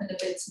 mulch them up into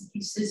bits and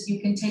pieces. You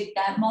can take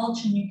that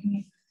mulch and you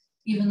can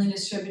evenly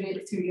distribute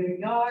it through your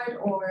yard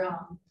or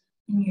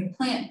in your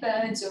plant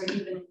beds or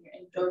even in your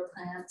indoor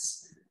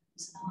plants.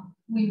 So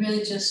we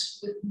really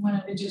just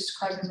want to reduce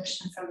carbon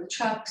emission from the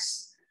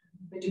trucks,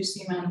 reduce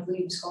the amount of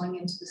leaves going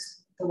into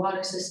the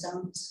water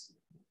systems,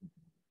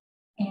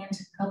 and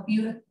help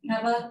you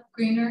have a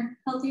greener,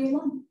 healthier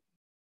lawn.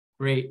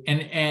 Great.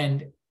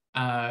 And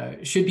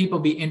should people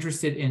be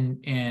interested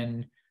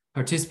in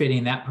participating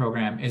in that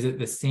program, is it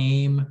the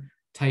same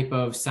type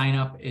of sign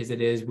up as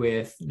it is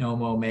with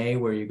Mow May,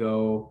 where you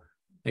go,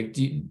 like,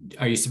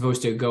 are you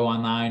supposed to go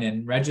online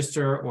and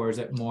register, or is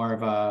it more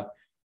of a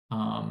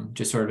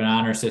just sort of an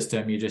honor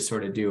system? You just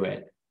sort of do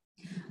it?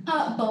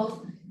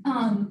 Both.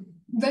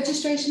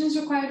 Registration is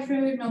required for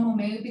Mow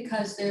May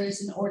because there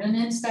is an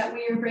ordinance that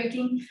we are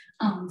breaking.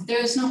 There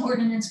is no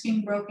ordinance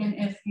being broken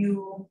if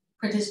you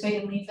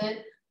participate and leave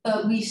it,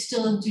 but we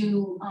still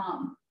do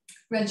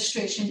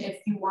registration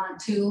if you want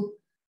to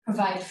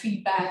provide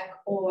feedback,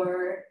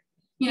 or,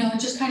 you know, it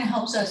just kind of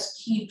helps us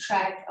keep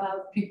track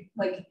of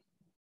like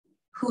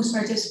who's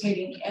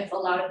participating if a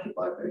lot of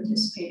people are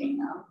participating.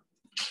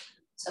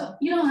 So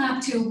you don't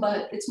have to,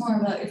 but it's more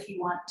of a if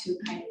you want to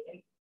kind of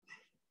thing.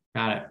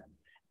 Got it.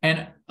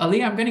 And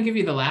Aaliyah, I'm going to give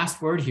you the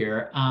last word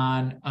here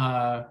on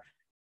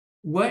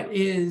what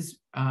is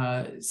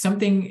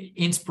something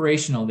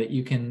inspirational that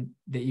you can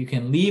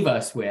leave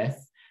us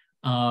with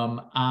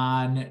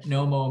on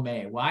Mow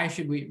May. Why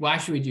should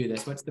we do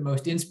this? What's the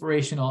most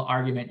inspirational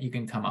argument you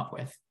can come up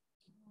with?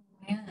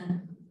 Yeah.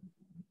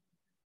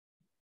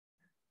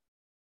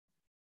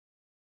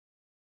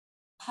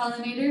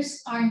 Pollinators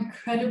are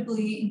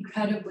incredibly,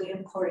 incredibly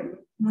important.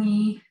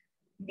 We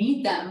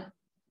need them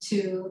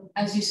to,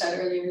 as you said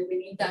earlier, we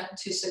need them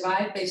to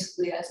survive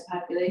basically as a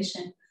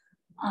population.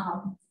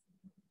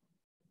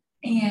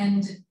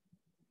 And,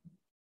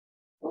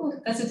 oh,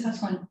 that's a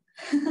tough one.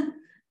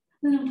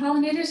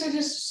 Pollinators are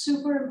just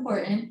super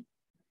important,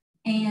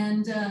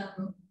 and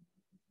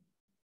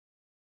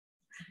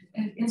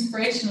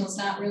inspirational is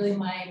not really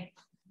my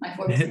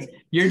forte.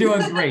 You're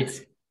doing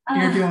great.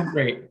 You're doing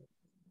great.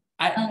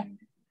 I'm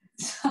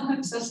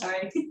so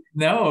sorry.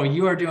 No,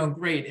 you are doing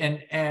great.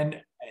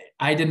 And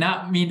I did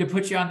not mean to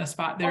put you on the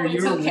spot there.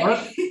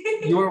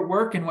 Your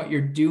work and what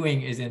you're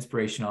doing is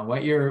inspirational.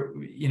 What you're,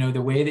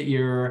 the way that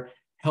you're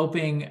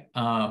helping.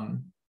 I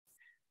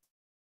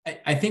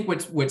think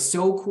what's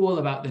so cool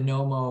about the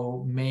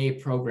Mow May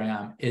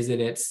program is that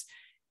it's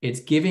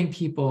giving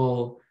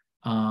people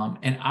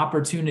an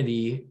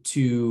opportunity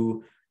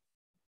to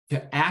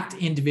act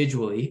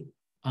individually,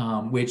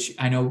 which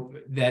I know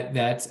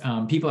that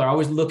people are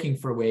always looking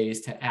for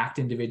ways to act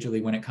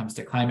individually when it comes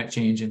to climate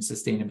change and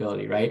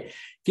sustainability, right?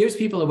 Gives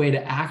people a way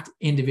to act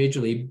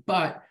individually,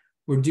 but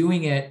we're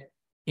doing it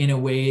in a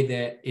way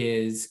that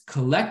is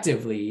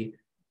collectively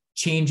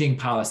changing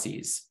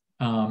policies.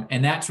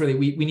 And that's really,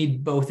 we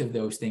need both of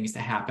those things to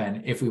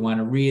happen if we want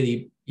to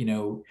really,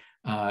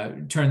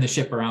 turn the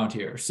ship around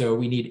here. So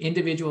we need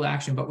individual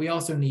action, but we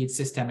also need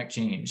systemic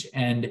change.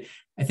 And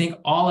I think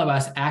all of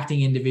us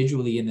acting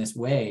individually in this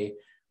way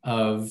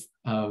of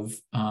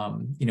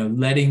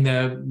letting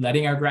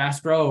our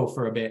grass grow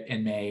for a bit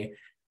in May,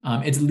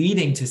 it's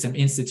leading to some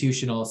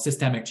institutional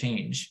systemic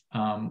change,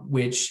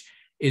 which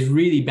is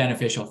really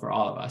beneficial for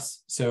all of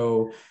us.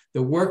 So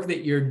the work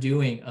that you're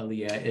doing,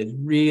 Aaliyah, is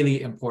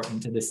really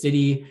important to the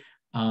city,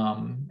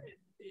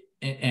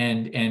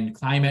 and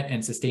climate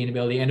and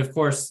sustainability, and of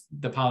course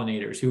the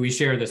pollinators who we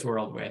share this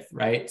world with,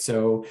 right?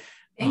 So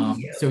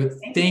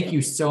thank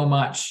you so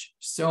much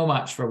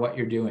for what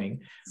you're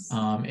doing.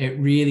 It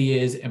really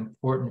is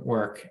important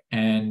work,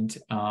 and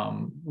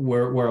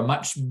we're a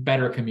much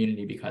better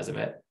community because of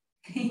it.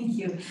 Thank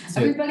you.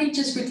 So, everybody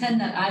just pretend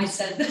that I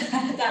said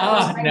that. That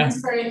was my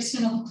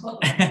inspirational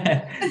quote.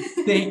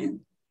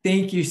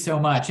 Thank you so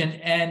much.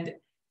 And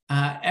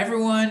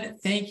everyone,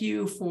 thank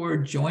you for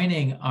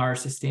joining our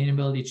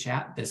sustainability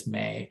chat this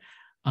May.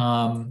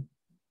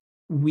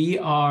 We're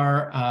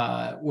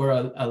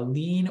a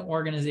lean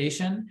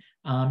organization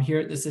here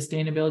at the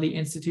Sustainability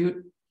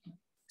Institute.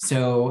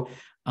 So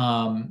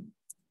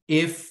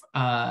if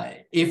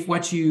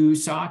what you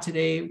saw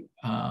today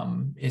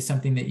is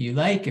something that you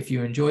like, if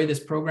you enjoy this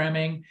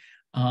programming,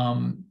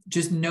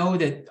 just know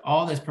that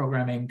all this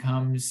programming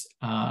comes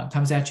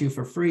at you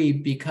for free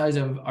because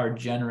of our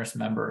generous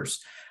members.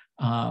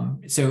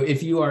 So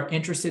if you are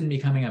interested in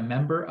becoming a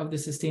member of the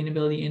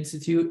Sustainability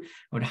Institute,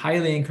 I would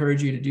highly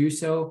encourage you to do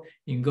so.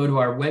 You can go to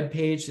our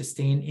webpage,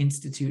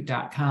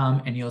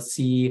 sustaininstitute.com, and you'll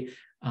see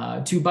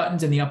two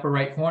buttons in the upper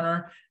right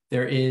corner.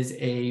 There is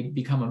a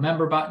become a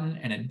member button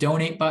and a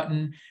donate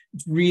button.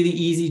 It's really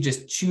easy.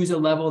 Just choose a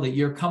level that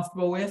you're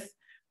comfortable with.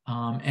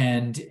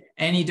 And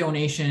any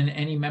donation,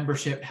 any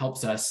membership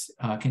helps us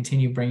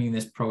continue bringing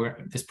this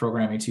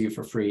programming to you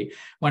for free.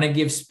 Want to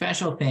give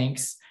special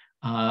thanks,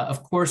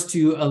 of course,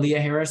 to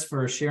Aaliyah Harris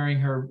for sharing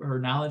her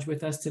knowledge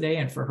with us today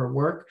and for her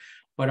work,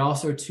 but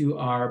also to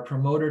our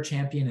promoter,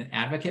 champion, and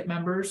advocate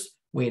members,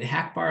 Wade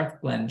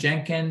Hackbarth, Glenn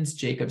Jenkins,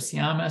 Jacob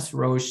Siamas,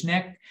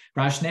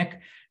 Rajnik,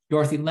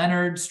 Dorothy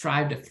Leonard,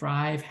 Strive to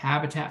Thrive,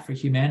 Habitat for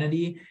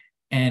Humanity,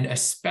 and a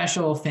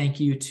special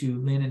thank you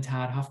to Lynn and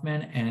Todd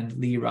Huffman and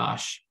Lee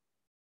Rosh.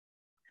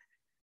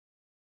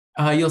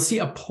 You'll see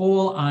a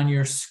poll on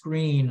your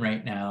screen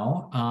right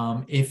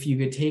now. If you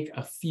could take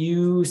a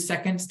few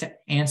seconds to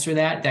answer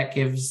that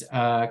gives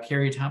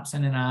Carrie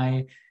Thompson and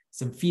I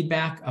some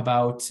feedback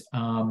about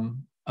how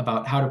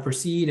to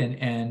proceed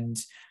and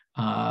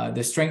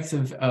the strengths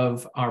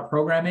of our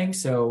programming.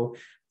 So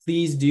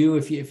please do,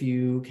 if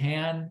you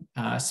can,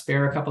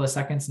 spare a couple of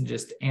seconds and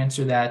just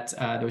answer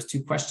those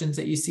 2 questions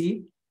that you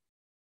see.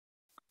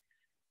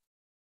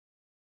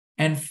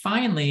 And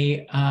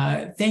finally,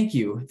 thank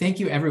you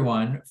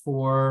everyone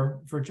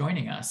for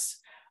joining us.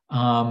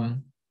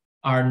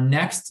 Our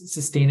next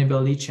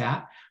sustainability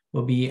chat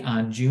will be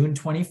on June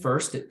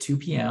 21st at 2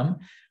 p.m.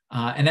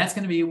 And that's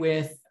going to be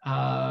with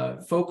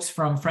folks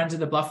from Friends of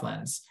the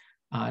Blufflands,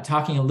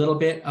 talking a little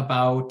bit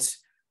about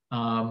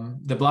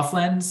the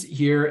blufflands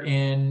here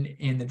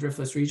in the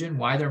Driftless region,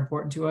 why they're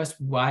important to us,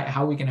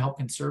 how we can help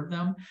conserve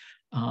them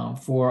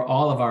for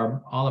all of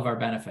our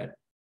benefit.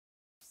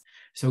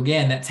 So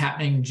again, that's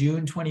happening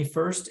June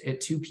 21st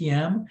at 2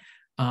 p.m.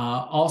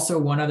 Also,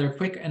 one other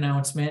quick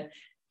announcement.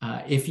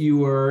 If you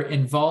were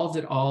involved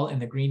at all in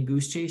the Green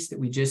Goose Chase that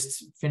we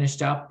just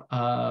finished up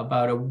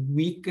about a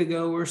week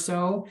ago or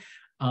so,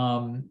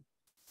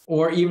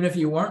 or even if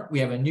you weren't, we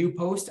have a new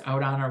post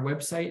out on our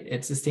website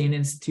at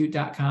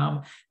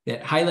sustaininstitute.com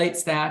that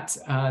highlights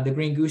the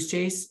Green Goose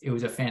Chase. It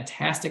was a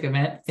fantastic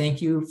event.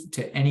 Thank you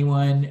to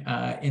anyone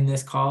in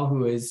this call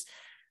who is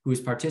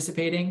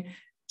participating.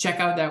 Check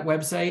out that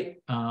website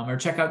or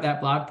check out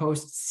that blog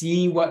post,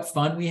 see what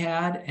fun we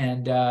had,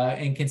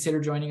 and consider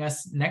joining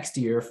us next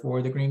year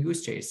for the Green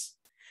Goose Chase.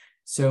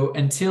 So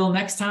until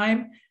next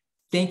time,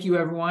 thank you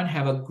everyone.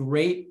 Have a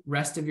great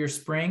rest of your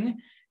spring,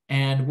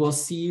 and we'll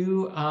see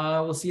you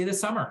this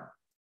summer.